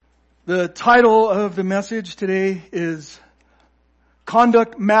The title of the message today is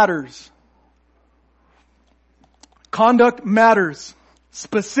Conduct Matters. Conduct matters,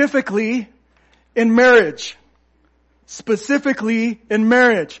 specifically in marriage. Specifically in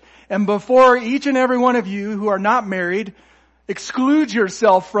marriage. And before each and every one of you who are not married exclude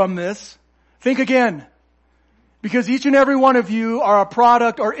yourself from this, think again. Because each and every one of you are a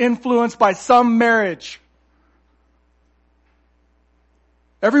product or influenced by some marriage.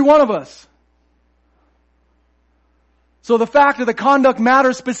 Every one of us. So the fact that the conduct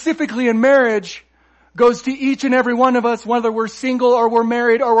matters specifically in marriage goes to each and every one of us, whether we're single or we're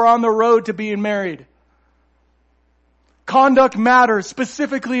married or we're on the road to being married. Conduct matters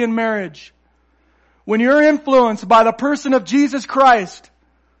specifically in marriage. When you're influenced by the person of Jesus Christ,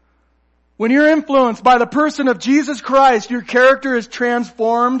 your character is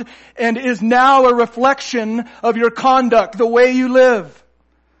transformed and is now a reflection of your conduct, the way you live.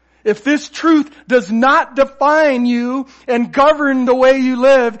 If this truth does not define you and govern the way you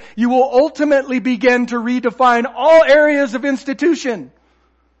live, you will ultimately begin to redefine all areas of institution.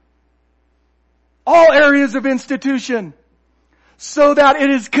 All areas of institution. So that it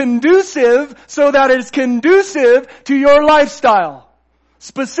is conducive to your lifestyle.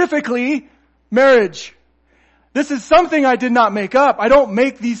 Specifically, marriage. This is something I did not make up. I don't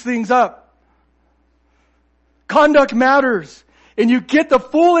make these things up. Conduct matters. And you get the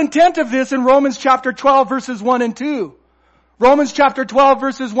full intent of this in Romans chapter 12 verses 1 and 2. Romans chapter 12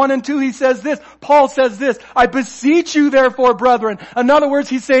 verses 1 and 2, he says this. Paul says this. I beseech you therefore, brethren. In other words,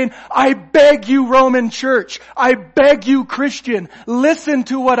 he's saying, I beg you, Roman church. I beg you, Christian. Listen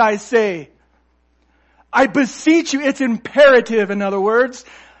to what I say. I beseech you. It's imperative, in other words.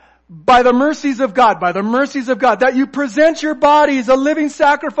 By the mercies of God, that you present your bodies a living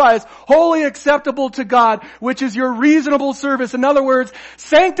sacrifice, wholly acceptable to God, which is your reasonable service. In other words,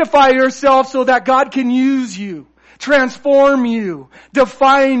 sanctify yourself so that God can use you, transform you,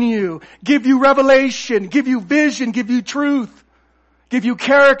 define you, give you revelation, give you vision, give you truth, give you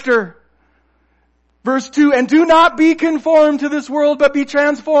character. Verse 2, and do not be conformed to this world, but be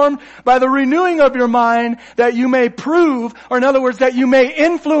transformed by the renewing of your mind, that you may prove, or in other words, that you may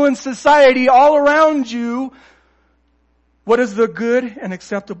influence society all around you, what is the good and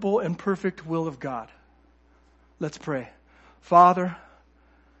acceptable and perfect will of God. Let's pray. Father,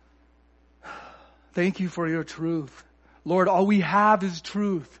 thank you for your truth. Lord, all we have is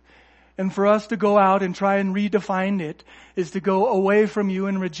truth. And for us to go out and try and redefine it is to go away from you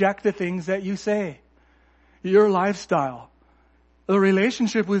and reject the things that you say. Your lifestyle, the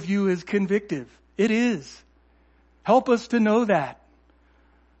relationship with you is convictive. It is. Help us to know that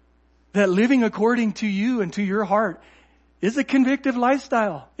living according to you and to your heart is a convictive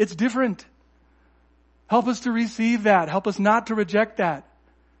lifestyle. It's different. Help us to receive that. Help us not to reject that.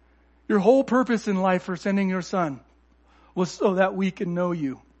 Your whole purpose in life for sending your Son was so that we can know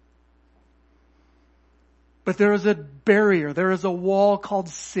you. But there is a barrier. There is a wall called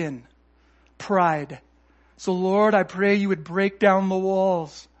sin, pride. So Lord, I pray you would break down the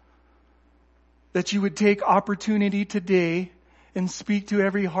walls. That you would take opportunity today and speak to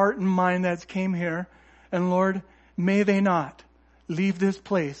every heart and mind that's came here. And Lord, may they not leave this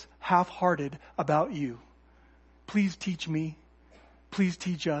place half-hearted about you. Please teach me. Please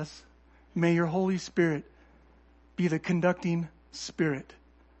teach us. May your Holy Spirit be the conducting spirit,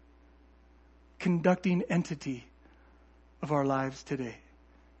 conducting entity of our lives today.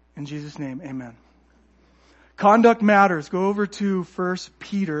 In Jesus' name, amen. Conduct matters. Go over to 1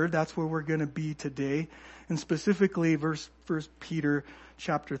 Peter. That's where we're going to be today. And specifically 1 Peter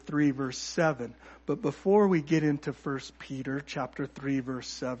chapter 3 verse 7. But before we get into 1 Peter chapter 3 verse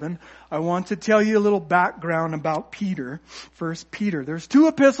 7, I want to tell you a little background about Peter. 1 Peter. There's two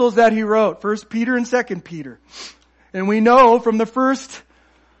epistles that he wrote. 1 Peter and 2 Peter. And we know from the first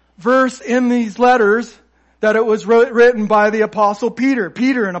verse in these letters that it was written by the apostle Peter.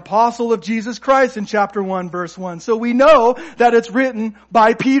 Peter, an apostle of Jesus Christ in chapter 1 verse 1. So we know that it's written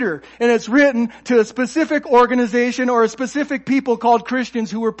by Peter. And it's written to a specific organization or a specific people called Christians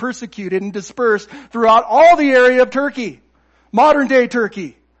who were persecuted and dispersed throughout all the area of Turkey. Modern day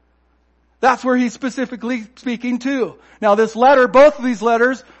Turkey. That's where he's specifically speaking to. Now this letter, both of these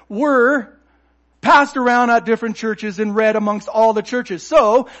letters were passed around at different churches and read amongst all the churches.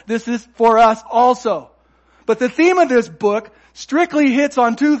 So this is for us also. But the theme of this book strictly hits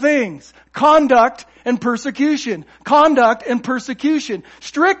on two things. Conduct and persecution. Conduct and persecution.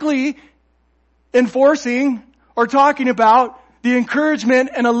 Strictly enforcing or talking about the encouragement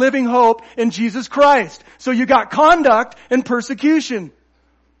and a living hope in Jesus Christ. So you got conduct and persecution.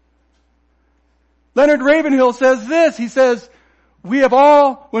 Leonard Ravenhill says this. He says, We have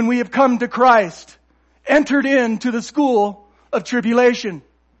all, when we have come to Christ, entered into the school of tribulation.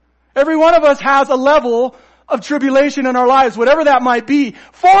 Every one of us has a level of tribulation in our lives, whatever that might be,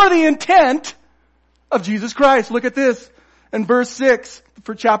 for the intent of Jesus Christ. Look at this in verse 6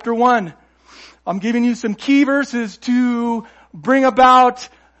 for chapter 1. I'm giving you some key verses to bring about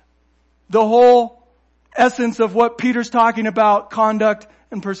the whole essence of what Peter's talking about, conduct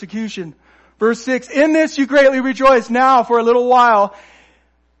and persecution. Verse 6, in this you greatly rejoice now for a little while.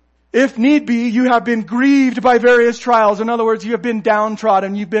 If need be, you have been grieved by various trials. In other words, you have been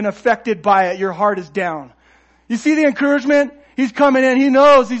downtrodden. You've been affected by it. Your heart is down. You see the encouragement? He's coming in. He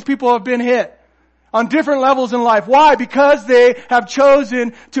knows these people have been hit on different levels in life. Why? Because they have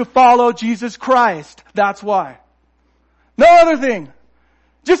chosen to follow Jesus Christ. That's why. No other thing.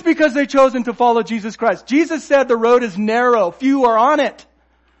 Just because they've chosen to follow Jesus Christ. Jesus said the road is narrow. Few are on it.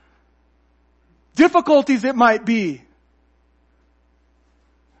 Difficulties it might be.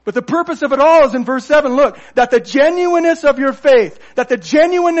 But the purpose of it all is in verse 7, look, that the genuineness of your faith,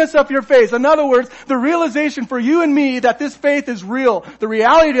 in other words, the realization for you and me that this faith is real, the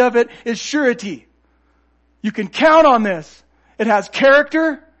reality of it is surety. You can count on this. It has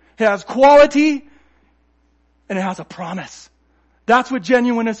character, it has quality, and it has a promise. That's what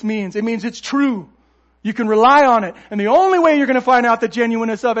genuineness means. It means it's true. You can rely on it. And the only way you're going to find out the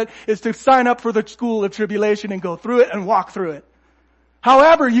genuineness of it is to sign up for the school of tribulation and go through it and walk through it.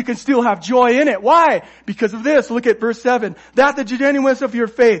 However, you can still have joy in it. Why? Because of this. Look at verse 7. That the genuineness of your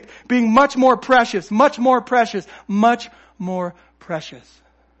faith being much more precious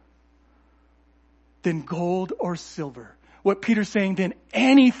than gold or silver. What Peter's saying, than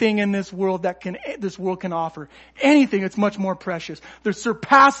anything in this world this world can offer. Anything, it's much more precious. There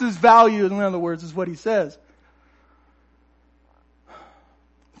surpasses value, in other words, is what he says.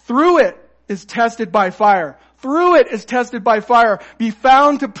 Through it is tested by fire. Be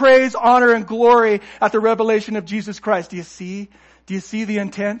found to praise, honor, and glory at the revelation of Jesus Christ. Do you see the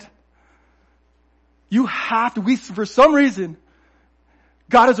intent? You have to, for some reason,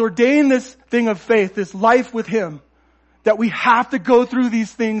 God has ordained this thing of faith, this life with Him, that we have to go through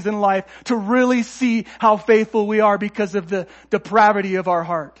these things in life to really see how faithful we are because of the depravity of our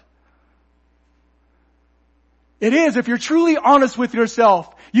heart. It is, if you're truly honest with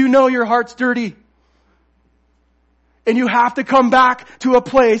yourself, you know your heart's dirty. And you have to come back to a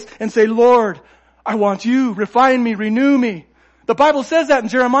place and say, Lord, I want you. Refine me, renew me. The Bible says that in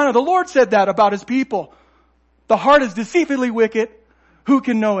Jeremiah. The Lord said that about His people. The heart is deceitfully wicked. Who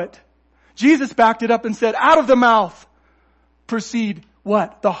can know it? Jesus backed it up and said, out of the mouth proceed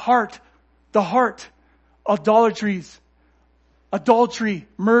what? The heart. Adultery,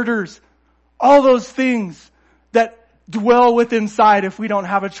 murders, all those things that dwell within inside if we don't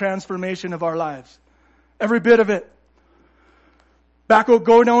have a transformation of our lives. Every bit of it.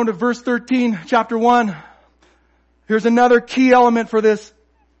 Go down to verse 13, chapter 1. Here's another key element for this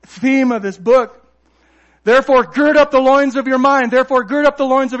theme of this book. Therefore, gird up the loins of your mind.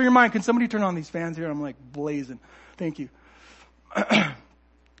 Can somebody turn on these fans here? I'm like blazing. Thank you.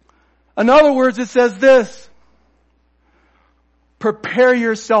 In other words, it says this. Prepare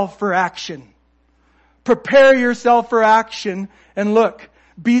yourself for action. And look,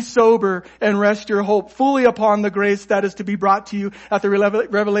 be sober and rest your hope fully upon the grace that is to be brought to you at the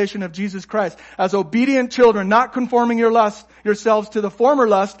revelation of Jesus Christ. As obedient children, not conforming yourselves to the former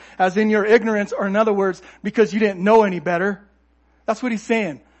lust, as in your ignorance, or in other words, because you didn't know any better. That's what he's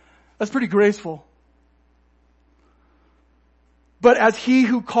saying. That's pretty graceful. But as He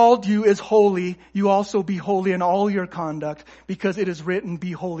who called you is holy, you also be holy in all your conduct, because it is written,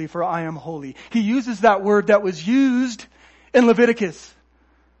 be holy, for I am holy. He uses that word that was used in Leviticus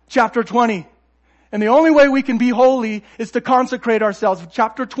chapter 20. And the only way we can be holy is to consecrate ourselves.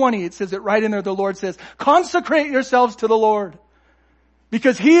 Chapter 20, it says it right in there. The Lord says, consecrate yourselves to the Lord.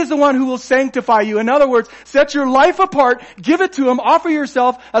 Because He is the one who will sanctify you. In other words, set your life apart, give it to Him, offer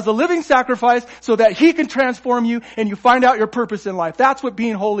yourself as a living sacrifice so that He can transform you and you find out your purpose in life. That's what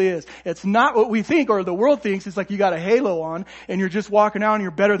being holy is. It's not what we think or the world thinks. It's like you got a halo on and you're just walking out and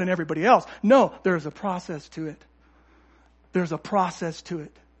you're better than everybody else. No, there's a process to it.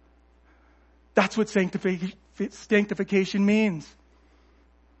 That's what sanctification means.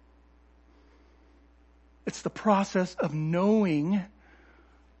 It's the process of knowing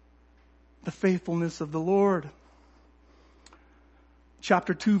the faithfulness of the Lord.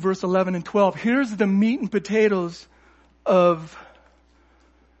 Chapter 2, verse 11 and 12. Here's the meat and potatoes of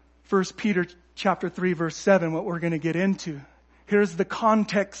 1 Peter chapter 3, verse 7, what we're going to get into. Here's the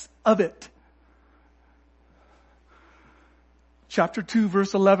context of it. Chapter 2,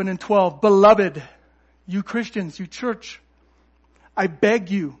 verse 11 and 12. Beloved, you Christians, you church, I beg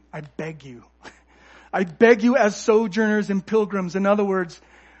you, I beg you as sojourners and pilgrims. In other words,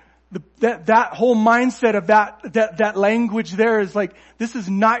 that whole mindset of that language there is like, this is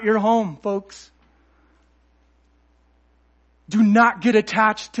not your home, folks. Do not get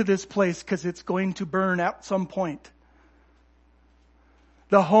attached to this place because it's going to burn at some point.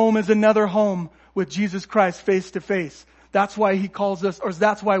 The home is another home with Jesus Christ face to face. That's why He calls us, or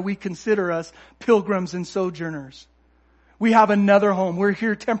that's why we consider us pilgrims and sojourners. We have another home. We're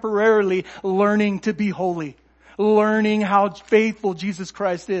here temporarily learning to be holy. Learning how faithful Jesus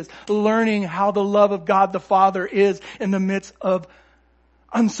Christ is. Learning how the love of God the Father is in the midst of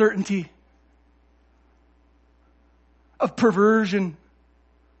uncertainty, of perversion,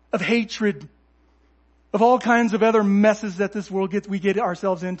 of hatred, of all kinds of other messes that this world we get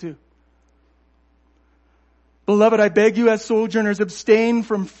ourselves into. Beloved, I beg you as sojourners, abstain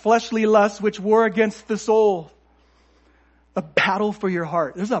from fleshly lusts which war against the soul. A battle for your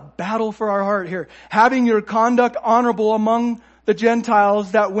heart. There's a battle for our heart here. Having your conduct honorable among the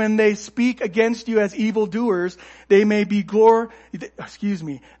Gentiles, that when they speak against you as evildoers, they may be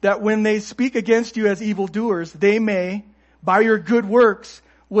that when they speak against you as evildoers, they may, by your good works,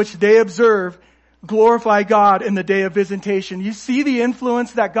 which they observe, glorify God in the day of visitation. You see the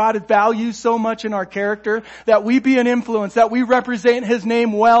influence that God values so much in our character, that we be an influence, that we represent His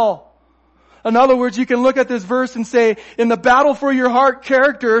name well. In other words, you can look at this verse and say, in the battle for your heart,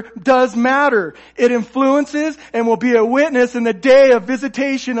 character does matter. It influences and will be a witness in the day of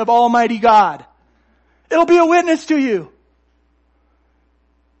visitation of Almighty God. It'll be a witness to you.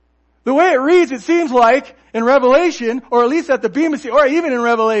 The way it reads, it seems like in Revelation, or at least at the Bema Seat, or even in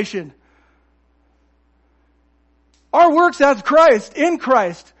Revelation, our works as Christ, in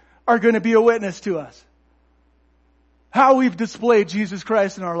Christ, are going to be a witness to us. How we've displayed Jesus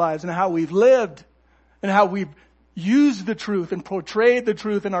Christ in our lives, and how we've lived, and how we've used the truth and portrayed the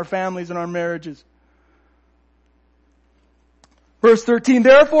truth in our families and our marriages. Verse 13,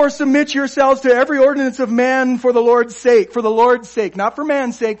 therefore submit yourselves to every ordinance of man for the Lord's sake, not for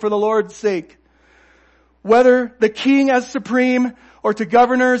man's sake, for the Lord's sake. Whether the king as supreme, or to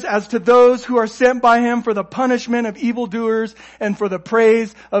governors as to those who are sent by Him for the punishment of evildoers and for the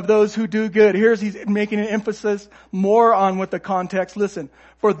praise of those who do good. He's making an emphasis more on what the context. Listen,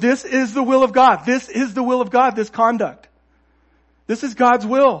 for this is the will of God. This is the will of God, this conduct. This is God's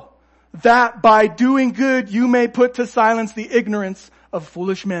will, that by doing good you may put to silence the ignorance of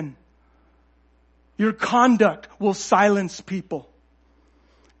foolish men. Your conduct will silence people.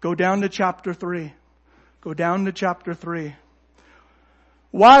 Go down to chapter 3.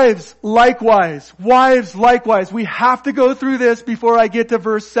 Wives, likewise. We have to go through this before I get to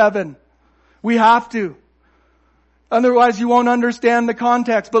verse 7. We have to. Otherwise you won't understand the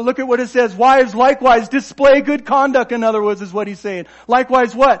context. But look at what it says. Wives, likewise, display good conduct, in other words, is what he's saying.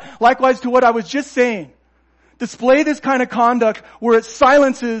 Likewise what? Likewise to what I was just saying. Display this kind of conduct where it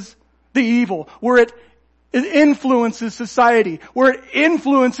silences the evil, where it influences society, where it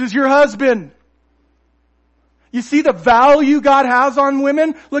influences your husband. You see the value God has on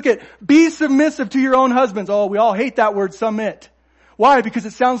women? Look at, be submissive to your own husbands. Oh, we all hate that word, submit. Why? Because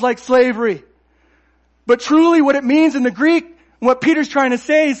it sounds like slavery. But truly what it means in the Greek, what Peter's trying to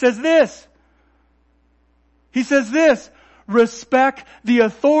say, he says this. Respect the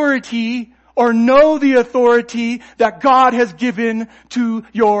authority, or know the authority that God has given to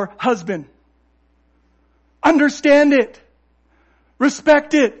your husband. Understand it.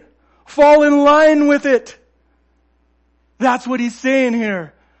 Respect it. Fall in line with it. That's what he's saying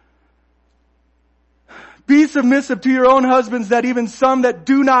here. Be submissive to your own husbands, that even some that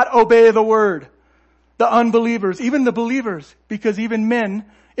do not obey the word, the unbelievers, even the believers, because even men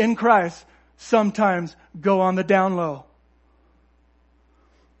in Christ sometimes go on the down low.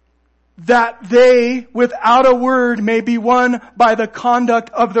 That they, without a word, may be won by the conduct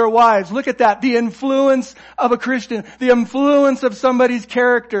of their wives. Look at that. The influence of a Christian. The influence of somebody's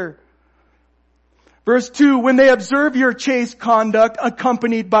character. Verse 2, when they observe your chaste conduct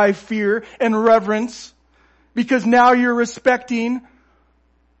accompanied by fear and reverence, because now you're respecting,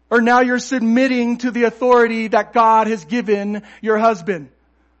 or now you're submitting to the authority that God has given your husband.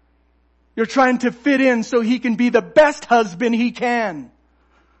 You're trying to fit in so he can be the best husband he can.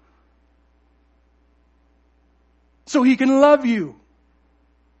 So he can love you.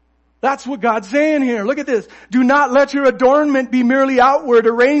 That's what God's saying here. Look at this. Do not let your adornment be merely outward,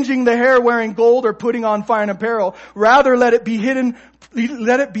 arranging the hair, wearing gold, or putting on fine apparel. Rather, let it be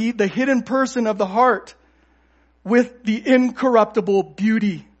the hidden person of the heart, with the incorruptible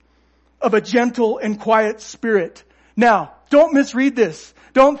beauty of a gentle and quiet spirit. Now, don't misread this.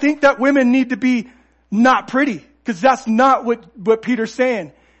 Don't think that women need to be not pretty. Because that's not what Peter's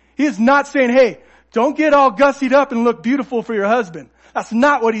saying. He is not saying, hey, don't get all gussied up and look beautiful for your husband. That's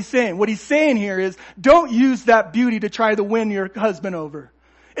not what he's saying. What he's saying here is, don't use that beauty to try to win your husband over.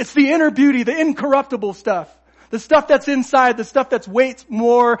 It's the inner beauty, the incorruptible stuff. The stuff that's inside, the stuff that's weights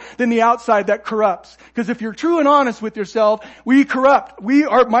more than the outside that corrupts. Because if you're true and honest with yourself, we corrupt.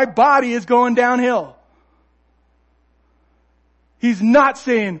 My body is going downhill. He's not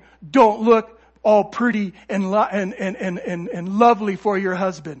saying, don't look all pretty and lovely for your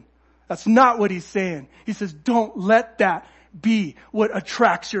husband. That's not what he's saying. He says, don't let that be what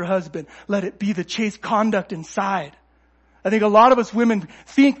attracts your husband. Let it be the chaste conduct inside. I think a lot of us women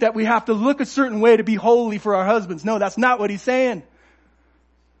think that we have to look a certain way to be holy for our husbands. No, that's not what he's saying.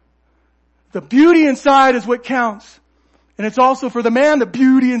 The beauty inside is what counts. And it's also for the man, the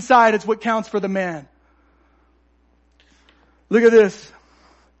beauty inside is what counts for the man. Look at this.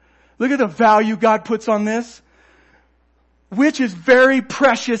 Look at the value God puts on this. Which is very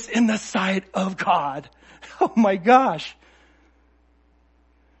precious in the sight of God. Oh my gosh.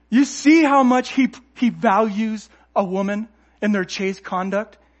 You see how much he values a woman and their chaste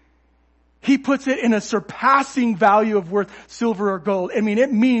conduct? He puts it in a surpassing value of worth silver or gold. I mean,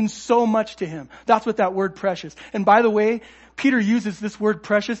 it means so much to him. That's what that word precious. And by the way, Peter uses this word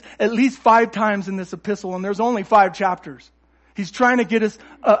precious at least 5 times in this epistle, and there's only 5 chapters. He's trying to get us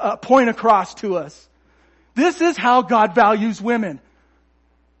a point across to us. This is how God values women.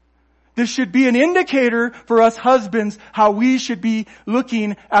 This should be an indicator for us husbands how we should be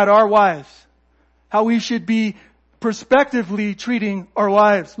looking at our wives. How we should be prospectively treating our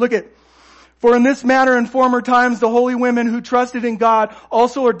wives. Look at, for in this manner in former times the holy women who trusted in God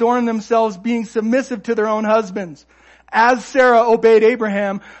also adorned themselves, being submissive to their own husbands. As Sarah obeyed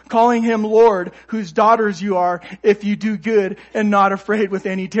Abraham, calling him Lord, whose daughters you are, if you do good and not afraid with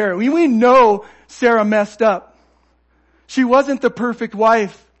any terror. We know Sarah messed up. She wasn't the perfect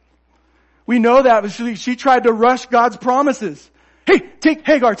wife. We know that. She tried to rush God's promises. Hey, take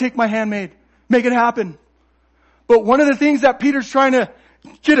Hagar, take my handmaid. Make it happen. But one of the things that Peter's trying to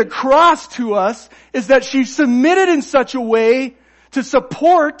get across to us is that she submitted in such a way to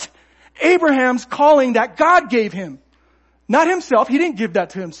support Abraham's calling that God gave him. Not himself. He didn't give that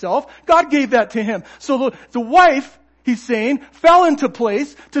to himself. God gave that to him. So the wife, he's saying, fell into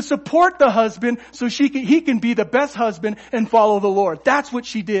place to support the husband so he can be the best husband and follow the Lord. That's what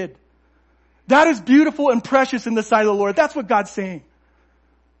she did. That is beautiful and precious in the sight of the Lord. That's what God's saying.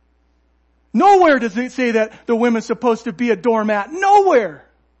 Nowhere does it say that the woman's supposed to be a doormat. Nowhere.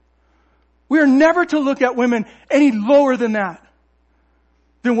 We are never to look at women any lower than that.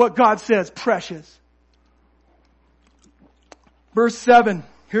 Than what God says, precious. Verse 7.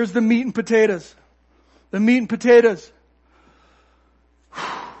 Here's the meat and potatoes. The meat and potatoes.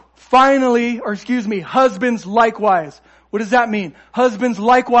 Husbands likewise. What does that mean? Husbands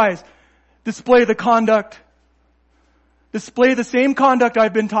likewise display the conduct. Display the same conduct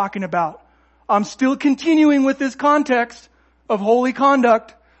I've been talking about. I'm still continuing with this context of holy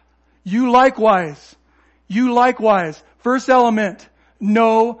conduct. You likewise. First element,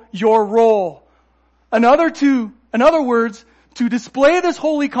 know your role. In other words, to display this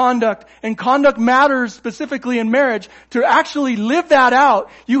holy conduct, and conduct matters specifically in marriage, to actually live that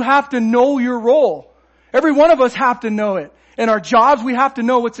out, you have to know your role. Every one of us have to know it. In our jobs, we have to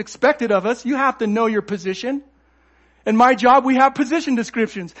know what's expected of us. You have to know your position. In my job, we have position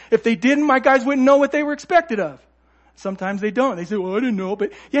descriptions. If they didn't, my guys wouldn't know what they were expected of. Sometimes they don't. They say, well, I didn't know,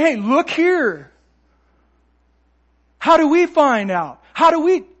 but yeah, hey, look here. How do we find out? How do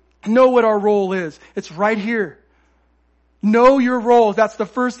we know what our role is? It's right here. Know your role. That's the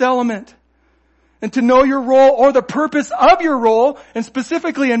first element. And to know your role or the purpose of your role, and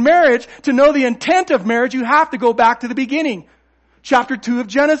specifically in marriage, to know the intent of marriage, you have to go back to the beginning. Chapter 2 of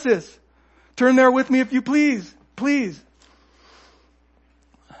Genesis. Turn there with me if you please. Please.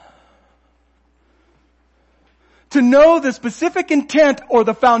 To know the specific intent or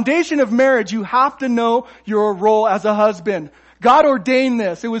the foundation of marriage, you have to know your role as a husband. God ordained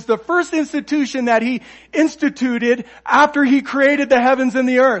this. It was the first institution that He instituted after He created the heavens and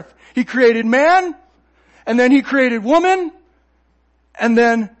the earth. He created man, and then He created woman, and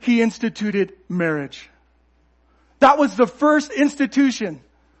then He instituted marriage. That was the first institution.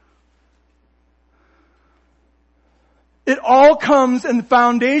 It all comes, and the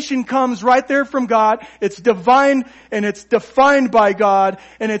foundation comes right there from God. It's divine and it's defined by God.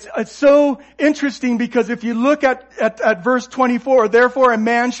 And it's so interesting because if you look at verse 24, therefore a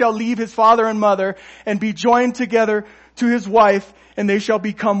man shall leave his father and mother and be joined together to his wife, and they shall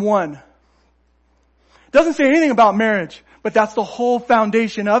become one. It doesn't say anything about marriage, but that's the whole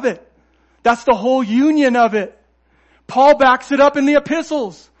foundation of it. That's the whole union of it. Paul backs it up in the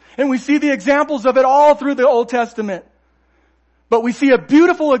epistles. And we see the examples of it all through the Old Testament. But we see a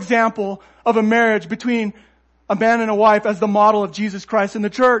beautiful example of a marriage between a man and a wife as the model of Jesus Christ in the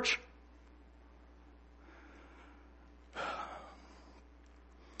church.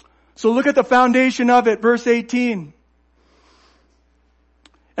 So look at the foundation of it, verse 18.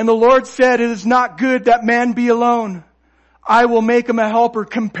 And the Lord said, it is not good that man be alone. I will make him a helper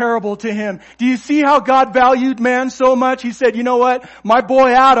comparable to him. Do you see how God valued man so much? He said, you know what? My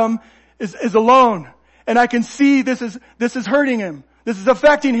boy Adam is alone. And I can see this is hurting him. This is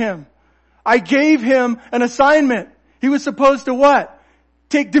affecting him. I gave him an assignment. He was supposed to what?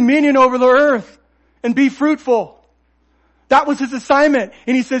 Take dominion over the earth and be fruitful. That was his assignment.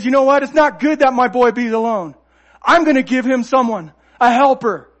 And he says, you know what? It's not good that my boy be alone. I'm going to give him someone, a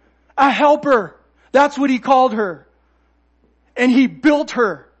helper. A helper. That's what he called her. And he built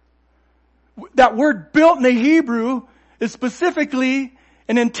her. That word built in the Hebrew is specifically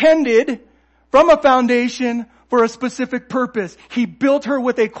and intended from a foundation for a specific purpose. He built her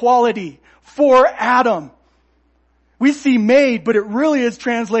with a quality for Adam. We see made, but it really is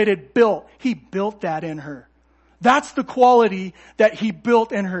translated built. He built that in her. That's the quality that he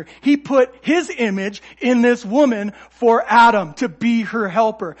built in her. He put his image in this woman for Adam to be her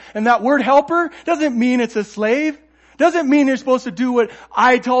helper. And that word helper doesn't mean it's a slave. Doesn't mean you're supposed to do what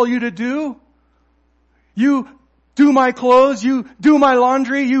I tell you to do. You do my clothes, you do my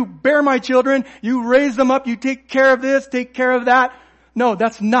laundry, you bear my children, you raise them up, you take care of this, take care of that. No,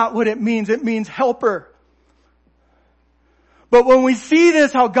 that's not what it means. It means helper. But when we see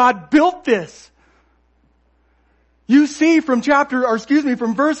this, how God built this, you see from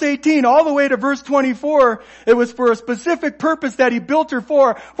from verse 18 all the way to verse 24, it was for a specific purpose that he built her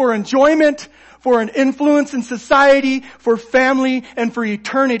for enjoyment, for an influence in society, for family, and for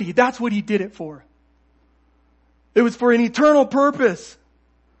eternity. That's what he did it for. It was for an eternal purpose.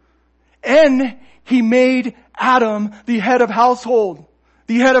 And he made Adam the head of household.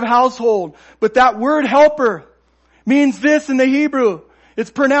 The head of household. But that word helper means this in the Hebrew.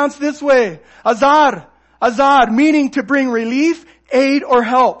 It's pronounced this way. Azar. Azar, meaning to bring relief, aid, or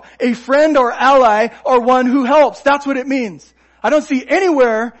help. A friend or ally or one who helps. That's what it means. I don't see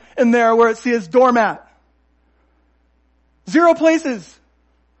anywhere in there where it says doormat. 0 places.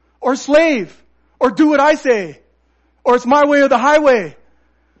 Or slave. Or do what I say. Or it's my way or the highway.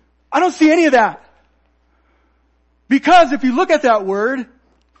 I don't see any of that. Because if you look at that word,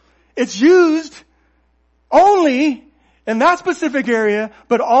 it's used only in that specific area,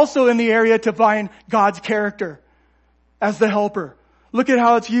 but also in the area to find God's character as the helper. Look at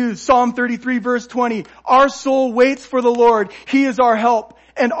how it's used. Psalm 33 verse 20. Our soul waits for the Lord. He is our help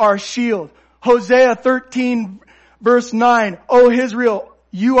and our shield. Hosea 13 verse 9. O Israel,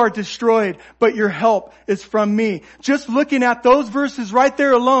 you are destroyed, but your help is from me. Just looking at those verses right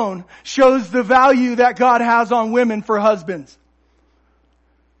there alone shows the value that God has on women for husbands.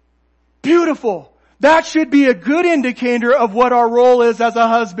 Beautiful. That should be a good indicator of what our role is as a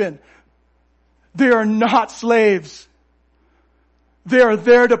husband. They are not slaves. They are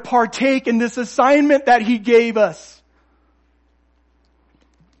there to partake in this assignment that he gave us.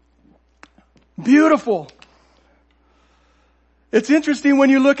 Beautiful. It's interesting when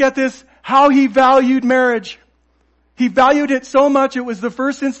you look at this, how he valued marriage. He valued it so much, it was the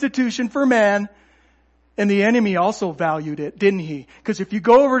first institution for man. And the enemy also valued it, didn't he? Because if you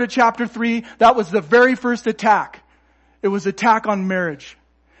go over to chapter 3, that was the very first attack. It was attack on marriage.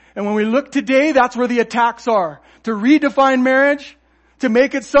 And when we look today, that's where the attacks are. To redefine marriage, to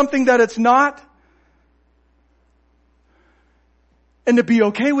make it something that it's not, and to be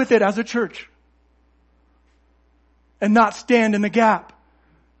okay with it as a church. And not stand in the gap.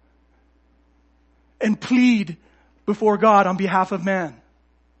 And plead before God on behalf of man.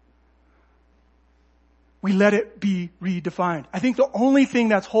 We let it be redefined. I think the only thing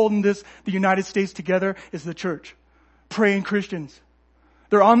that's holding the United States together is the church. Praying Christians.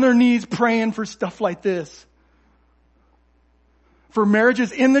 They're on their knees praying for stuff like this. For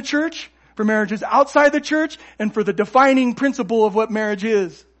marriages in the church, for marriages outside the church, and for the defining principle of what marriage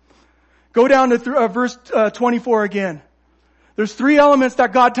is. Go down to verse 24 again. There's 3 elements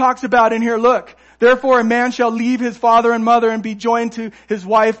that God talks about in here. Look. Therefore a man shall leave his father and mother and be joined to his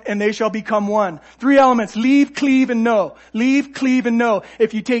wife, and they shall become one. 3 elements. Leave, cleave, and know. Leave, cleave, and know.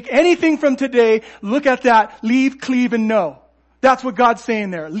 If you take anything from today, look at that. Leave, cleave, and know. That's what God's saying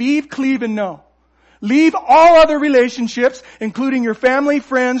there. Leave, cleave, and know. Leave all other relationships, including your family,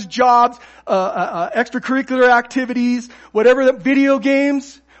 friends, jobs, extracurricular activities, whatever, video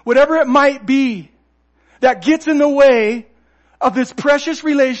games, whatever it might be that gets in the way of this precious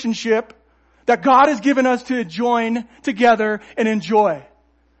relationship that God has given us to join together and enjoy.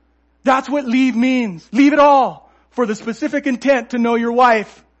 That's what leave means. Leave it all for the specific intent to know your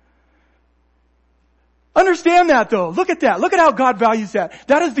wife. Understand that though. Look at that. Look at how God values that.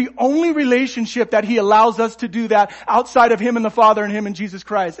 That is the only relationship that He allows us to do that outside of Him and the Father and Him and Jesus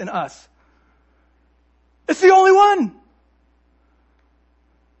Christ and us. It's the only one.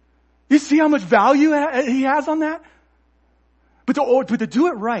 You see how much value He has on that? But to do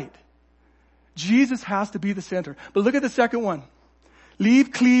it right, Jesus has to be the center. But look at the second one.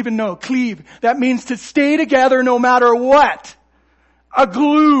 Leave, cleave, and know. Cleave. That means to stay together no matter what. A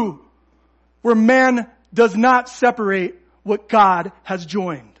glue where man does not separate what God has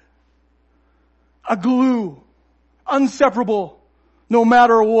joined. A glue. Inseparable. No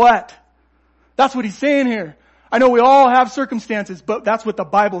matter what. That's what He's saying here. I know we all have circumstances, but that's what the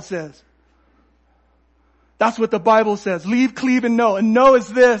Bible says. That's what the Bible says. Leave, cleave, and know. And know is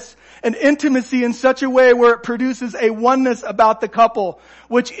this. An intimacy in such a way where it produces a oneness about the couple,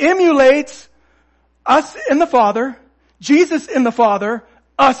 which emulates us in the Father, Jesus in the Father,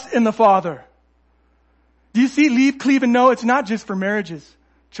 us in the Father. Do you see leave, cleave, and know? It's not just for marriages,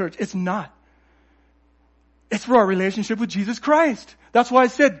 church. It's not. It's for our relationship with Jesus Christ. That's why I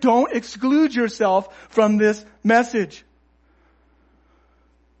said don't exclude yourself from this message.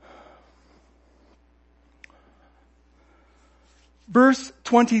 Verse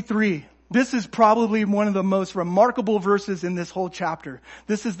 23. This is probably one of the most remarkable verses in this whole chapter.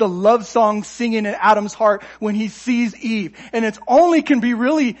 This is the love song singing in Adam's heart when he sees Eve. And it's only can be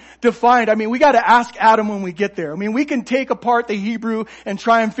really defined. I mean, we got to ask Adam when we get there. I mean, we can take apart the Hebrew and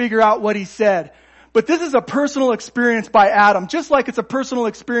try and figure out what he said. But this is a personal experience by Adam, just like it's a personal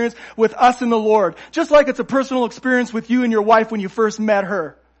experience with us and the Lord. Just like it's a personal experience with you and your wife when you first met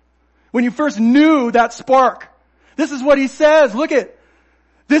her. When you first knew that spark. This is what he says. Look at.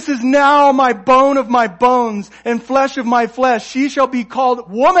 This is now my bone of my bones and flesh of my flesh. She shall be called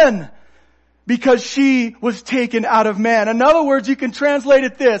woman because she was taken out of man. In other words, you can translate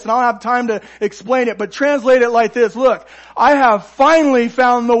it this, and I don't have time to explain it, but translate it like this. Look, I have finally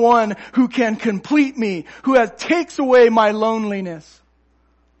found the one who can complete me, who takes away my loneliness,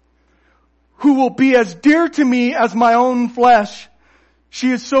 who will be as dear to me as my own flesh.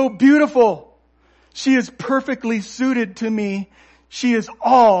 She is so beautiful. She is perfectly suited to me. She is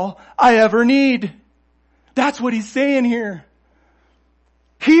all I ever need. That's what he's saying here.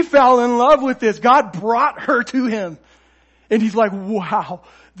 He fell in love with this. God brought her to him. And he's like, wow,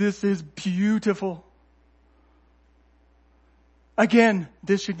 this is beautiful. Again,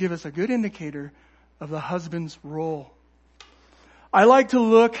 this should give us a good indicator of the husband's role. I like to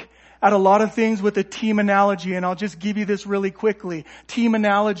look at a lot of things with a team analogy, and I'll just give you this really quickly. Team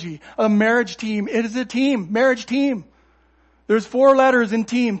analogy. A marriage team. It is a team. Marriage team. There's 4 letters in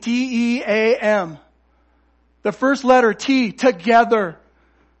team. T-E-A-M. The first letter, T, together.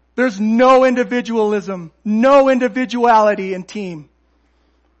 There's no individualism, no individuality in team.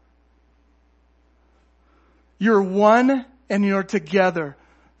 You're one and you're together.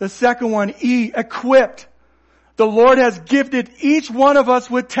 The second one, E, equipped. The Lord has gifted each one of us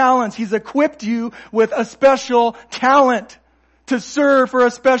with talents. He's equipped you with a special talent to serve for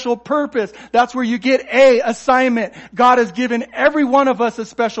a special purpose. That's where you get A, assignment. God has given every one of us a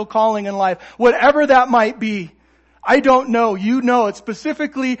special calling in life, whatever that might be. I don't know. You know. It's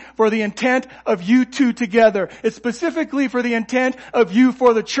specifically for the intent of you two together. It's specifically for the intent of you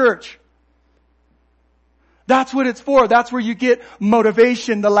for the church. That's what it's for. That's where you get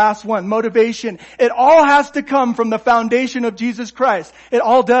motivation, the last one. Motivation. It all has to come from the foundation of Jesus Christ. It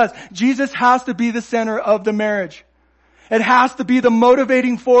all does. Jesus has to be the center of the marriage. It has to be the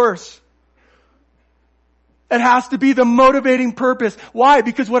motivating force. It has to be the motivating purpose. Why?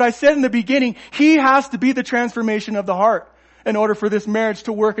 Because what I said in the beginning, He has to be the transformation of the heart in order for this marriage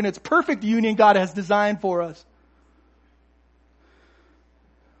to work in its perfect union God has designed for us.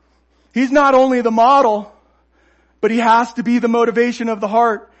 He's not only the model, but He has to be the motivation of the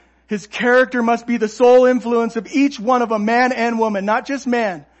heart. His character must be the sole influence of each one of them, man and woman, not just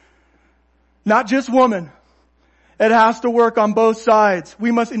man, not just woman. It has to work on both sides.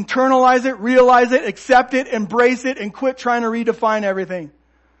 We must internalize it, realize it, accept it, embrace it, and quit trying to redefine everything.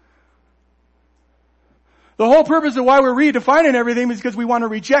 The whole purpose of why we're redefining everything is because we want to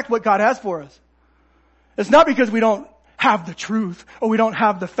reject what God has for us. It's not because we don't have the truth or we don't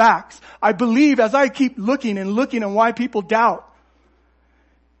have the facts. I believe as I keep looking and why people doubt,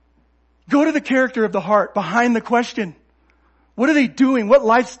 go to the character of the heart behind the question. What are they doing? What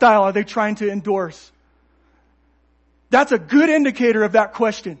lifestyle are they trying to endorse? That's a good indicator of that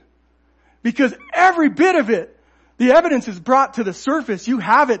question. Because every bit of it, the evidence is brought to the surface. You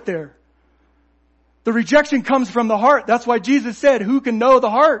have it there. The rejection comes from the heart. That's why Jesus said, who can know the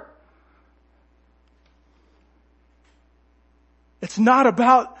heart? It's not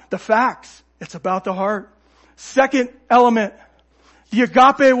about the facts. It's about the heart. Second element, the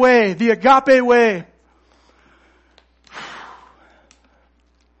agape way. The agape way.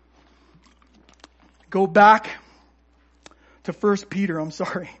 Go back to 1 Peter, 1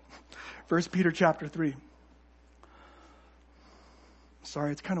 Peter chapter 3.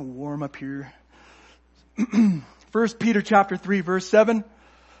 Sorry, it's kind of warm up here. 1 Peter chapter 3, verse 7.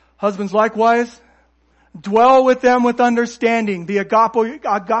 Husbands likewise, dwell with them with understanding. The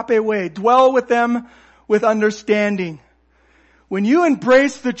agape way. Dwell with them with understanding. When you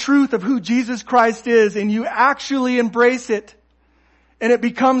embrace the truth of who Jesus Christ is and you actually embrace it and it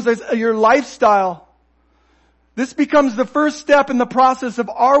becomes your lifestyle, this becomes the first step in the process of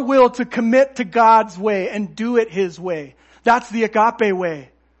our will to commit to God's way and do it His way. That's the agape way.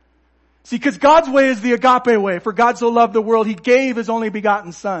 See, because God's way is the agape way. For God so loved the world, He gave His only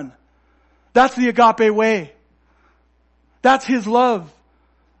begotten Son. That's the agape way. That's His love.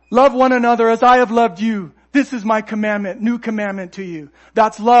 Love one another as I have loved you. This is my commandment, new commandment to you.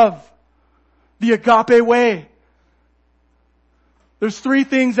 That's love. The agape way. There's three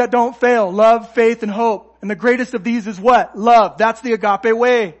things that don't fail. Love, faith, and hope. And the greatest of these is what? Love. That's the agape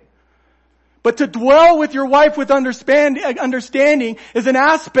way. But to dwell with your wife with understanding is an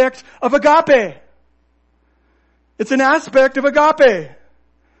aspect of agape. It's an aspect of agape.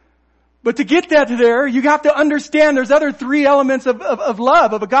 But to get that there, you have to understand there's other three elements of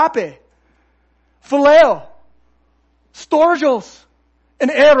love, of agape. Phileo, storgios,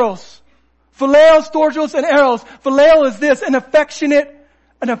 and eros. Phileo, storgios, and eros. Phileo is this, an affectionate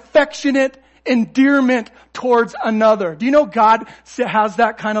endearment towards another. Do you know God has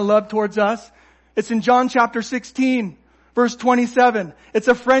that kind of love towards us? It's in John chapter 16, verse 27. It's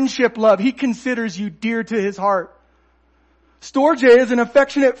a friendship love. He considers you dear to His heart. Storge is an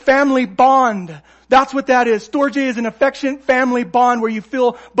affectionate family bond. That's what that is. Storge is an affectionate family bond where you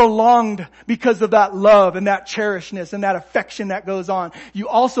feel belonged because of that love and that cherishedness and that affection that goes on. You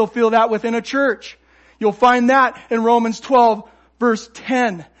also feel that within a church. You'll find that in Romans 12, verse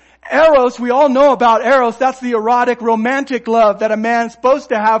 10. Eros, we all know about Eros. That's the erotic, romantic love that a man's supposed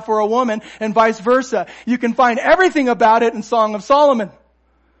to have for a woman and vice versa. You can find everything about it in Song of Solomon.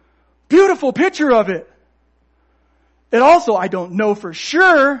 Beautiful picture of it. It also, I don't know for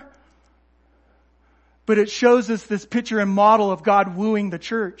sure, but it shows us this picture and model of God wooing the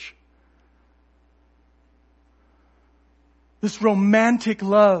church. This romantic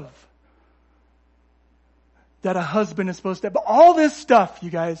love that a husband is supposed to have. But all this stuff,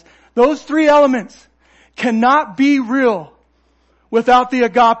 you guys, those three elements cannot be real without the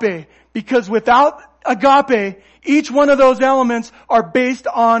agape. Because without agape, each one of those elements are based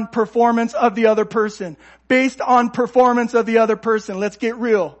on performance of the other person. Based on performance of the other person. Let's get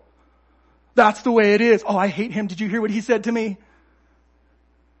real. That's the way it is. Oh, I hate him. Did you hear what he said to me?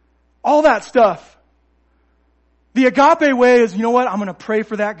 All that stuff. The agape way is, you know what? I'm going to pray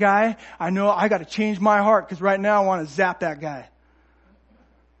for that guy. I know I got to change my heart because right now I want to zap that guy.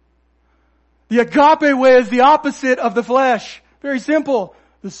 The agape way is the opposite of the flesh. Very simple.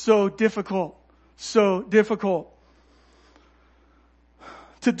 It's so difficult. So difficult.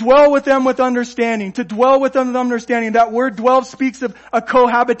 To dwell with them with understanding. To dwell with them with understanding. That word dwell speaks of a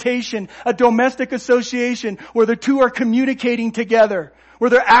cohabitation, a domestic association where the two are communicating together. Where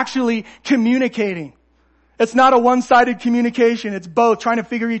they're actually communicating. It's not a one-sided communication. It's both trying to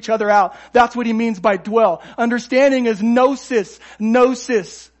figure each other out. That's what he means by dwell. Understanding is gnosis.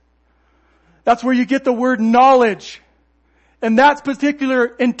 Gnosis. That's where you get the word knowledge. And that particular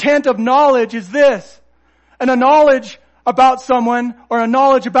intent of knowledge is this. And a knowledge about someone or a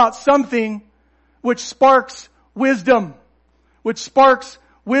knowledge about something which sparks wisdom. Which sparks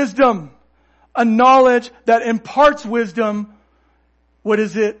wisdom. A knowledge that imparts wisdom. What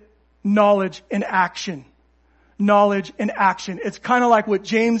is it? Knowledge in action. Knowledge in action. It's kind of like what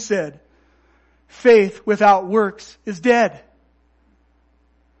James said. Faith without works is dead.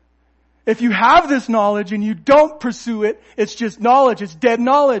 If you have this knowledge and you don't pursue it, it's just knowledge. It's dead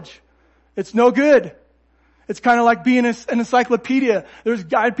knowledge. It's no good. It's kind of like being an encyclopedia.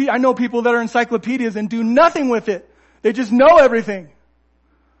 I know people that are encyclopedias and do nothing with it. They just know everything.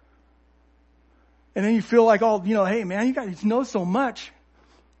 And then you feel like, oh, hey man, you guys know so much.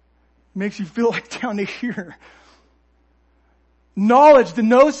 Makes you feel like down to here. Knowledge, the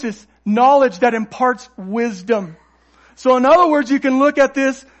gnosis, knowledge that imparts wisdom. So in other words, you can look at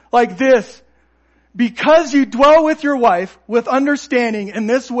this like this. Because you dwell with your wife with understanding in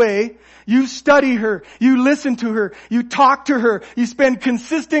this way, you study her, you listen to her, you talk to her, you spend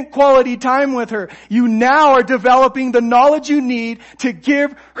consistent quality time with her. You now are developing the knowledge you need to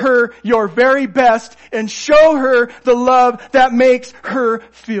give her your very best and show her the love that makes her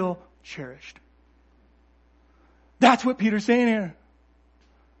feel cherished. That's what Peter's saying here.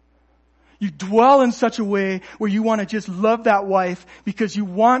 You dwell in such a way where you want to just love that wife because you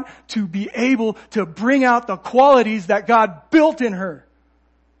want to be able to bring out the qualities that God built in her.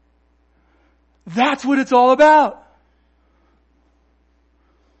 That's what it's all about.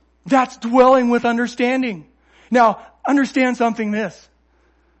 That's dwelling with understanding. Now, understand something this.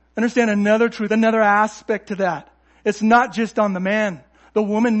 Understand another truth, another aspect to that. It's not just on the man. The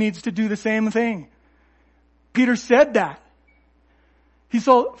woman needs to do the same thing. Peter said that. He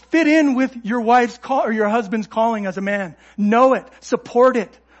said, fit in with your wife's call or your husband's calling as a man. Know it. Support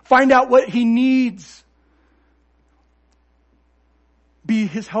it. Find out what he needs. Be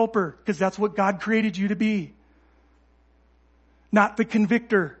his helper, because that's what God created you to be. Not the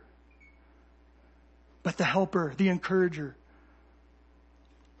convictor, but the helper, the encourager.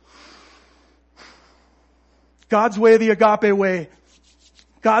 God's way, the agape way.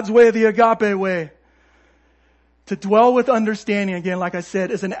 God's way, the agape way. To dwell with understanding, again, like I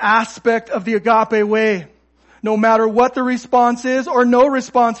said, is an aspect of the agape way. No matter what the response is, or no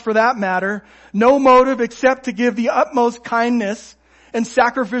response for that matter, no motive except to give the utmost kindness and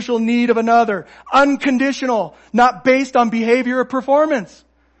sacrificial need of another. Unconditional, not based on behavior or performance.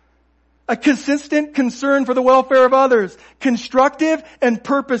 A consistent concern for the welfare of others. Constructive and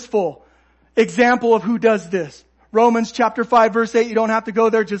purposeful. Example of who does this. Romans chapter 5 verse 8, you don't have to go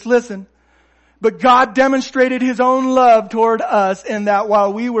there, just listen. But God demonstrated His own love toward us in that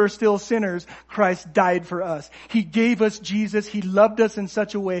while we were still sinners, Christ died for us. He gave us Jesus. He loved us in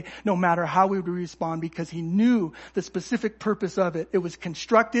such a way, no matter how we would respond, because He knew the specific purpose of it. It was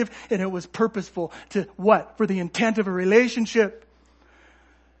constructive and it was purposeful. To what? For the intent of a relationship.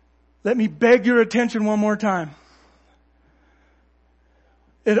 Let me beg your attention one more time.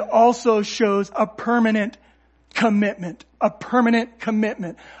 It also shows a permanent commitment. A permanent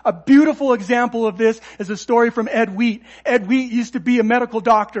commitment. A beautiful example of this is a story from Ed Wheat. Ed Wheat used to be a medical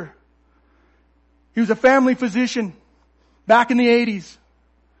doctor. He was a family physician back in the 80s.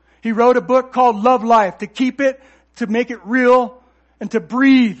 He wrote a book called Love Life, to keep it, to make it real, and to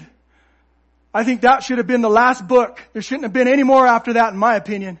breathe. I think that should have been the last book. There shouldn't have been any more after that, in my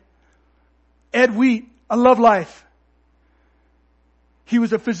opinion. Ed Wheat, A Love Life. He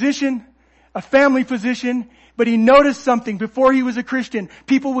was a physician, a family physician, but he noticed something before he was a Christian.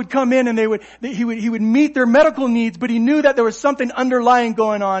 People would come in and he would meet their medical needs, but he knew that there was something underlying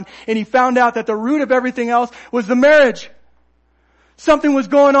going on, and he found out that the root of everything else was the marriage. Something was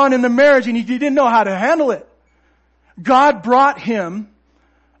going on in the marriage and he didn't know how to handle it. God brought him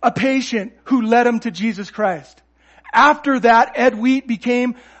a patient who led him to Jesus Christ. After that, Ed Wheat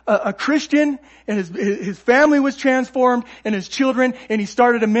became a Christian, and his family was transformed, and his children, and he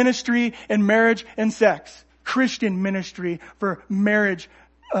started a ministry in marriage and sex. Christian ministry for marriage,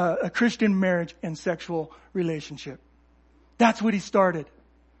 a Christian marriage and sexual relationship. That's what he started.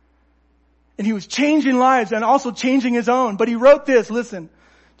 And he was changing lives and also changing his own. But he wrote this, listen,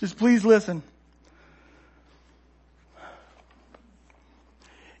 just please listen.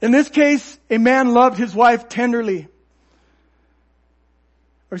 In this case, a man loved his wife tenderly.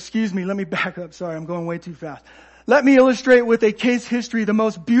 Or excuse me, let me back up. Sorry, I'm going way too fast. Let me illustrate with a case history the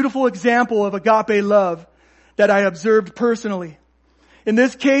most beautiful example of agape love that I observed personally. In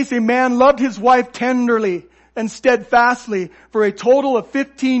this case, a man loved his wife tenderly and steadfastly for a total of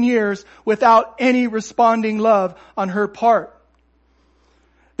 15 years without any responding love on her part.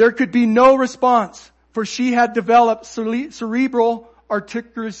 There could be no response, for she had developed cerebral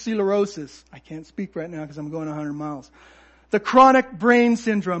arterial sclerosis. I can't speak right now because I'm going 100 miles. The chronic brain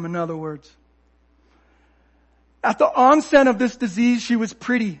syndrome, in other words. At the onset of this disease, she was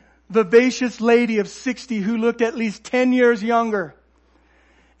pretty, vivacious lady of 60 who looked at least 10 years younger.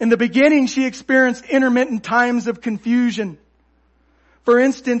 In the beginning, she experienced intermittent times of confusion. For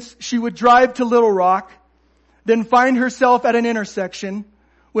instance, she would drive to Little Rock, then find herself at an intersection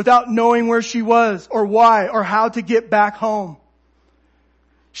without knowing where she was or why or how to get back home.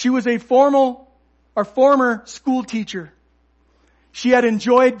 She was a former school teacher. She had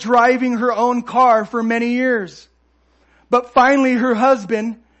enjoyed driving her own car for many years. But finally her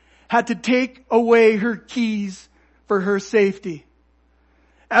husband had to take away her keys for her safety.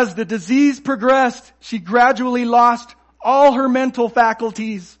 As the disease progressed, she gradually lost all her mental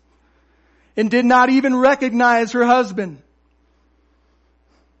faculties and did not even recognize her husband.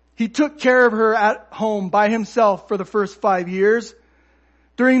 He took care of her at home by himself for the first 5 years.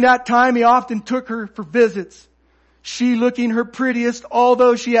 During that time, he often took her for visits. She looking her prettiest,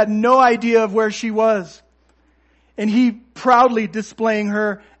 although she had no idea of where she was. And he proudly displaying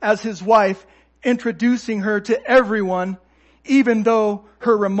her as his wife, introducing her to everyone, even though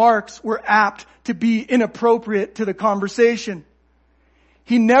her remarks were apt to be inappropriate to the conversation.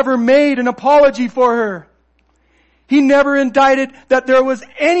 He never made an apology for her. He never indicted that there was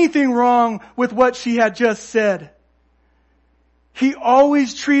anything wrong with what she had just said. He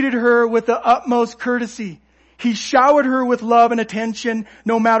always treated her with the utmost courtesy. He showered her with love and attention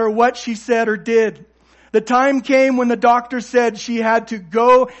no matter what she said or did. The time came when the doctor said she had to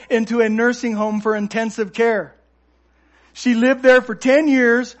go into a nursing home for intensive care. She lived there for 10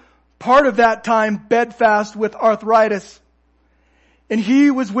 years, part of that time bedfast with arthritis. And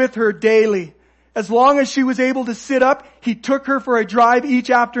he was with her daily. As long as she was able to sit up, he took her for a drive each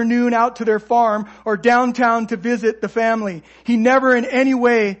afternoon out to their farm or downtown to visit the family. He never in any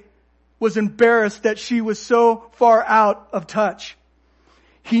way was embarrassed that she was so far out of touch.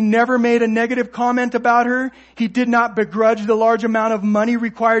 He never made a negative comment about her. He did not begrudge the large amount of money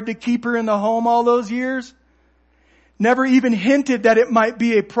required to keep her in the home all those years. Never even hinted that it might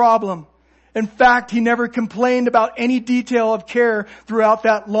be a problem. In fact, he never complained about any detail of care throughout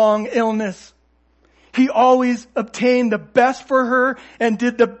that long illness. He always obtained the best for her and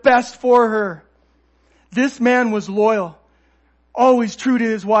did the best for her. This man was loyal, always true to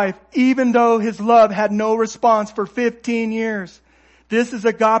his wife, even though his love had no response for 15 years. This is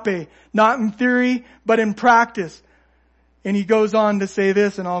agape, not in theory, but in practice. And he goes on to say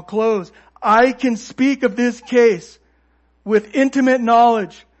this, and I'll close. I can speak of this case with intimate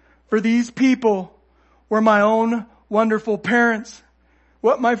knowledge, for these people were my own wonderful parents.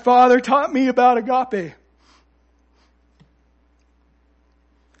 What my father taught me about agape.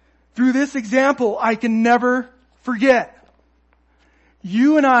 Through this example, I can never forget.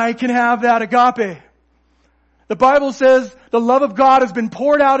 You and I can have that agape. The Bible says the love of God has been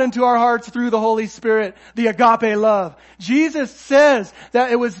poured out into our hearts through the Holy Spirit, the agape love. Jesus says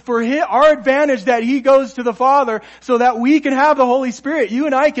that it was for our advantage that He goes to the Father so that we can have the Holy Spirit. You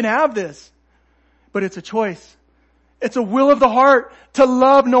and I can have this. But it's a choice. It's a will of the heart to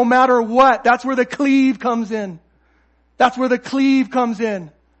love no matter what. That's where the cleave comes in. That's where the cleave comes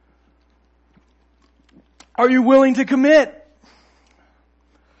in. Are you willing to commit?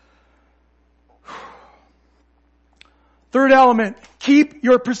 Third element, keep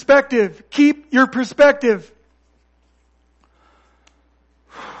your perspective. Keep your perspective.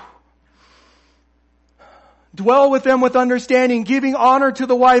 Dwell with them with understanding, giving honor to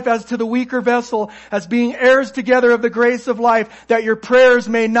the wife as to the weaker vessel, as being heirs together of the grace of life, that your prayers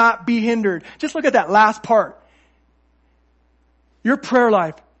may not be hindered. Just look at that last part. Your prayer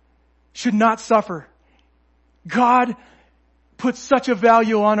life should not suffer. God puts such a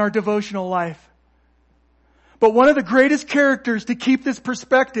value on our devotional life. But one of the greatest characters to keep this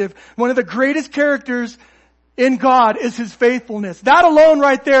perspective, one of the greatest characters in God is His faithfulness. That alone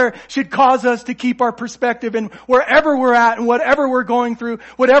right there should cause us to keep our perspective in wherever we're at and whatever we're going through,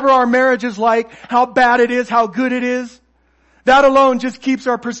 whatever our marriage is like, how bad it is, how good it is. That alone just keeps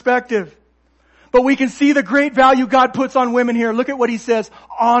our perspective. But we can see the great value God puts on women here. Look at what He says.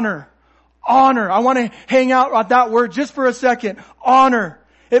 Honor. Honor. I want to hang out on that word just for a second. Honor.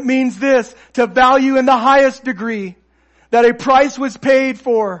 It means this, to value in the highest degree, that a price was paid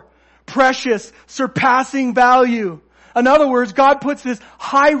for. Precious, surpassing value. In other words, God puts this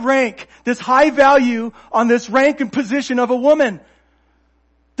high rank, this high value on this rank and position of a woman.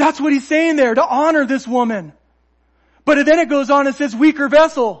 That's what He's saying there, to honor this woman. But then it goes on and says weaker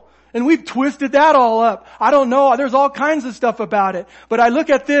vessel. And we've twisted that all up. I don't know, there's all kinds of stuff about it. But I look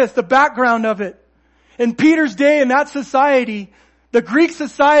at this, the background of it. In Peter's day, in that society, the Greek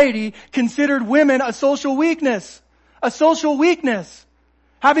society considered women a social weakness. A social weakness.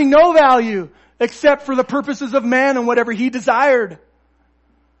 Having no value except for the purposes of man and whatever he desired.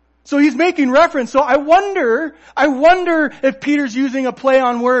 So he's making reference. So I wonder if Peter's using a play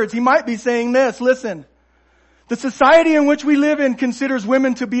on words. He might be saying this, listen. The society in which we live in considers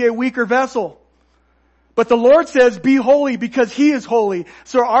women to be a weaker vessel. But the Lord says, be holy because He is holy.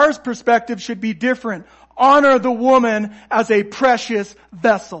 So our perspective should be different. Honor the woman as a precious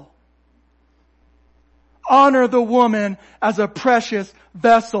vessel. Honor the woman as a precious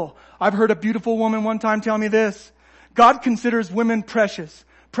vessel. I've heard a beautiful woman one time tell me this. God considers women precious.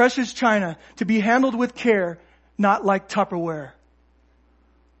 Precious china to be handled with care, not like Tupperware.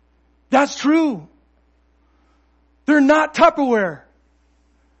 That's true. They're not Tupperware.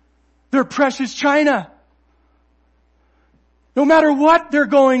 They're precious china. No matter what they're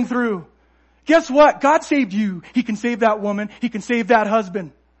going through. Guess what? God saved you. He can save that woman. He can save that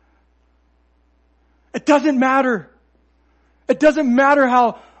husband. It doesn't matter. It doesn't matter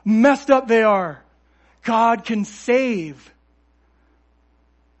how messed up they are. God can save.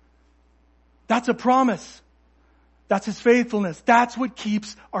 That's a promise. That's His faithfulness. That's what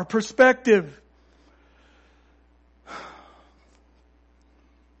keeps our perspective.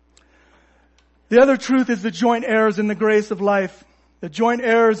 The other truth is the joint heirs in the grace of life. The joint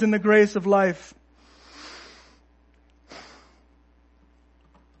heirs in the grace of life.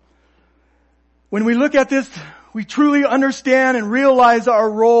 When we look at this, we truly understand and realize our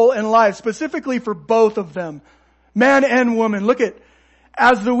role in life, specifically for both of them, man and woman. Look at,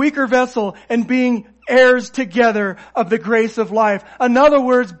 as the weaker vessel and being heirs together of the grace of life. In other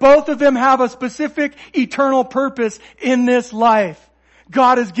words, both of them have a specific eternal purpose in this life.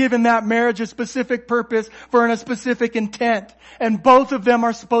 God has given that marriage a specific purpose for a specific intent. And both of them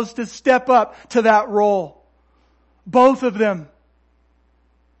are supposed to step up to that role. Both of them.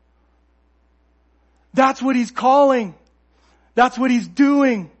 That's what He's calling. That's what He's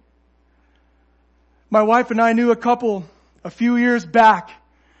doing. My wife and I knew a couple a few years back.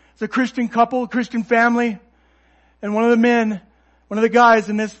 It's a Christian couple, a Christian family. And one of the guys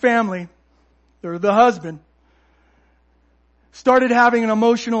in this family, or the husband, started having an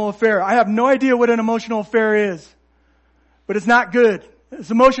emotional affair. I have no idea what an emotional affair is, but it's not good.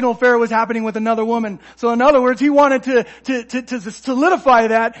 This emotional affair was happening with another woman. So in other words, he wanted to solidify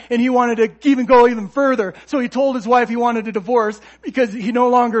that, and he wanted to go even further. So he told his wife he wanted a divorce because he no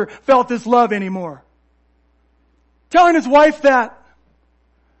longer felt this love anymore. Telling his wife that.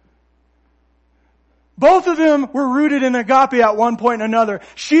 Both of them were rooted in agape at one point or another.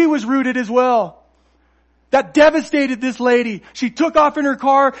 She was rooted as well. That devastated this lady. She took off in her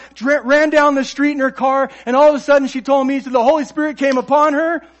car, ran down the street in her car, and all of a sudden she told me, the Holy Spirit came upon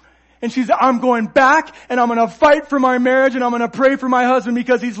her, and she said, I'm going back, and I'm going to fight for my marriage, and I'm going to pray for my husband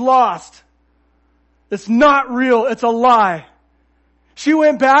because he's lost. It's not real. It's a lie. She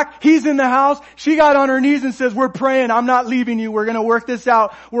went back. He's in the house. She got on her knees and says, we're praying. I'm not leaving you. We're going to work this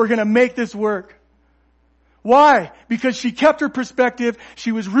out. We're going to make this work. Why? Because she kept her perspective.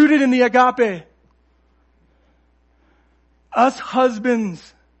 She was rooted in the agape. Us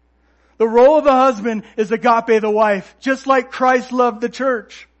husbands, the role of the husband is agape the wife, just like Christ loved the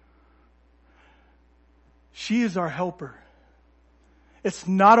church. She is our helper. It's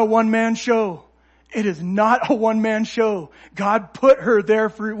not a one-man show. It is not a one-man show. God put her there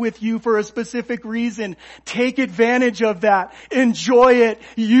with you for a specific reason. Take advantage of that. Enjoy it.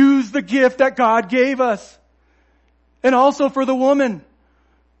 Use the gift that God gave us. And also for the woman.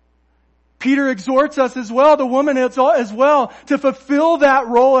 Peter exhorts us as well, the woman as well, to fulfill that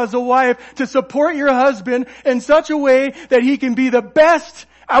role as a wife, to support your husband in such a way that he can be the best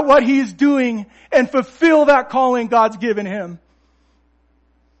at what he's doing and fulfill that calling God's given him.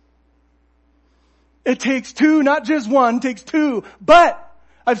 It takes two, not just one, it takes two. But,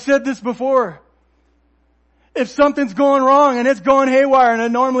 I've said this before, if something's going wrong and it's going haywire, and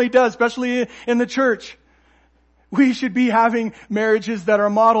it normally does, especially in the church, we should be having marriages that are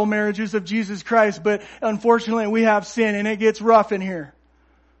model marriages of Jesus Christ, but unfortunately we have sin and it gets rough in here.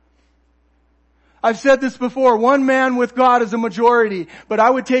 I've said this before, one man with God is a majority, but I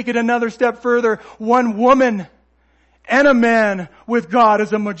would take it another step further. One woman and a man with God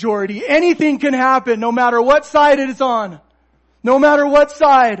is a majority. Anything can happen no matter what side it is on. No matter what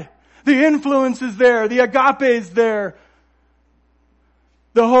side. The influence is there. The agape is there.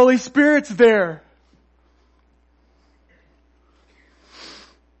 The Holy Spirit's there.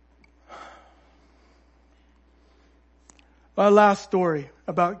 My last story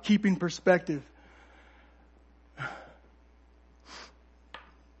about keeping perspective.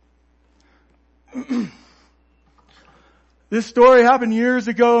 This story happened years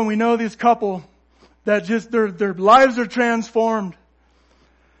ago, and we know this couple that just their lives are transformed.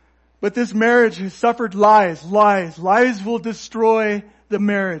 But this marriage has suffered lies. Lies will destroy the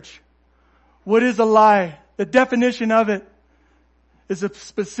marriage. What is a lie? The definition of it is a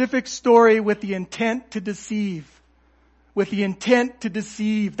specific story with the intent to deceive. With the intent to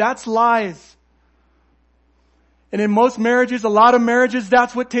deceive. That's lies. And in most marriages, a lot of marriages,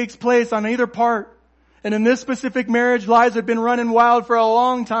 that's what takes place on either part. And in this specific marriage, lies have been running wild for a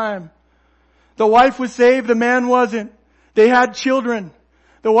long time. The wife was saved, the man wasn't. They had children.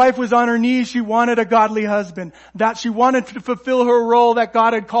 The wife was on her knees. She wanted a godly husband. That she wanted to fulfill her role that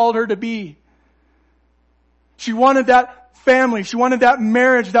God had called her to be. She wanted that family. She wanted that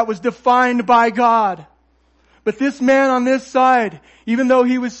marriage that was defined by God. But this man on this side, even though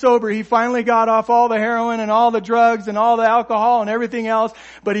he was sober, he finally got off all the heroin and all the drugs and all the alcohol and everything else,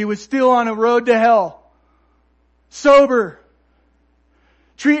 but he was still on a road to hell. Sober.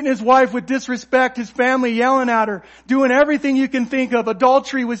 Treating his wife with disrespect, his family yelling at her, doing everything you can think of.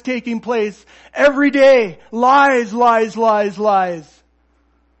 Adultery was taking place every day. Lies, lies, lies, lies.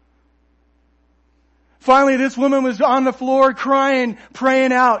 Finally, this woman was on the floor crying,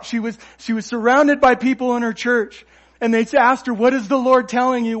 praying out. She was surrounded by people in her church. And they asked her, what is the Lord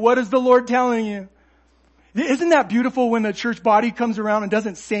telling you? What is the Lord telling you? Isn't that beautiful when the church body comes around and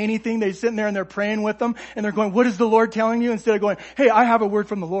doesn't say anything? They're sitting there and they're praying with them and they're going, what is the Lord telling you? Instead of going, hey, I have a word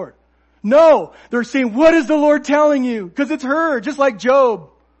from the Lord. No, they're saying, what is the Lord telling you? Because it's her, just like Job.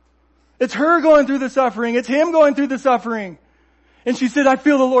 It's her going through the suffering. It's him going through the suffering. And she said, I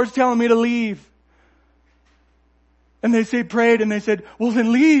feel the Lord's telling me to leave. And they prayed and they said, well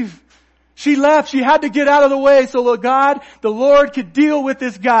then leave. She left. She had to get out of the way so the Lord could deal with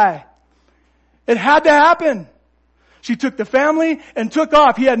this guy. It had to happen. She took the family and took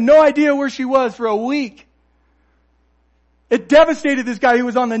off. He had no idea where she was for a week. It devastated this guy. He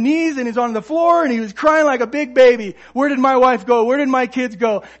was on the knees and he's on the floor and he was crying like a big baby. Where did my wife go? Where did my kids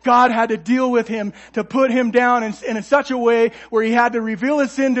go? God had to deal with him to put him down in such a way where he had to reveal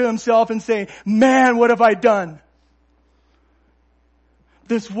his sin to himself and say, man, what have I done?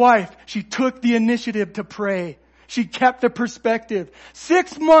 This wife, she took the initiative to pray. She kept the perspective.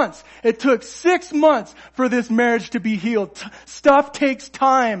 6 months. It took 6 months for this marriage to be healed. Stuff takes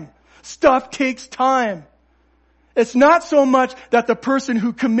time. Stuff takes time. It's not so much that the person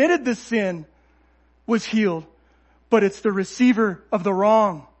who committed the sin was healed, but it's the receiver of the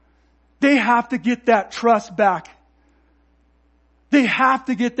wrong. They have to get that trust back. They have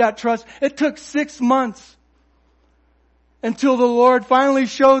to get that trust. It took 6 months. Until the Lord finally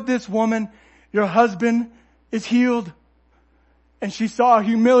showed this woman, your husband is healed. And she saw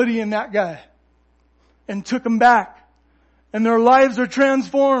humility in that guy. And took him back. And their lives are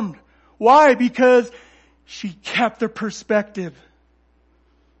transformed. Why? Because she kept the perspective.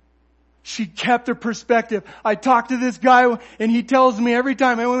 She kept her perspective. I talk to this guy and he tells me every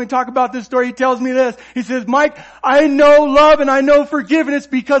time, and when we talk about this story, he tells me this. He says, Mike, I know love and I know forgiveness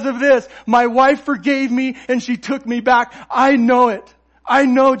because of this. My wife forgave me and she took me back. I know it. I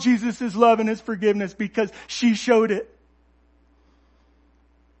know Jesus' love and his forgiveness because she showed it.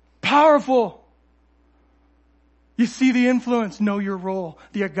 Powerful. You see the influence, know your role.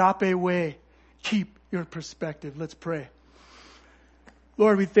 The agape way. Keep your perspective. Let's pray.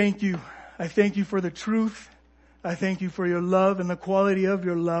 Lord, we thank you. I thank you for the truth. I thank you for your love and the quality of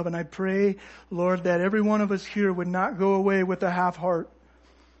your love. And I pray, Lord, that every one of us here would not go away with a half heart.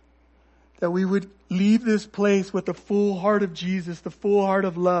 That we would leave this place with the full heart of Jesus, the full heart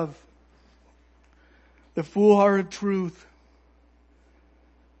of love, the full heart of truth.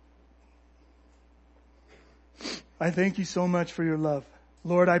 I thank you so much for your love.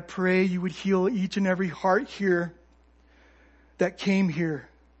 Lord, I pray you would heal each and every heart here that came here.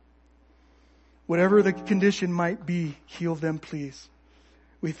 Whatever the condition might be, heal them, please.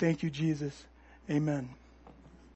 We thank you, Jesus. Amen.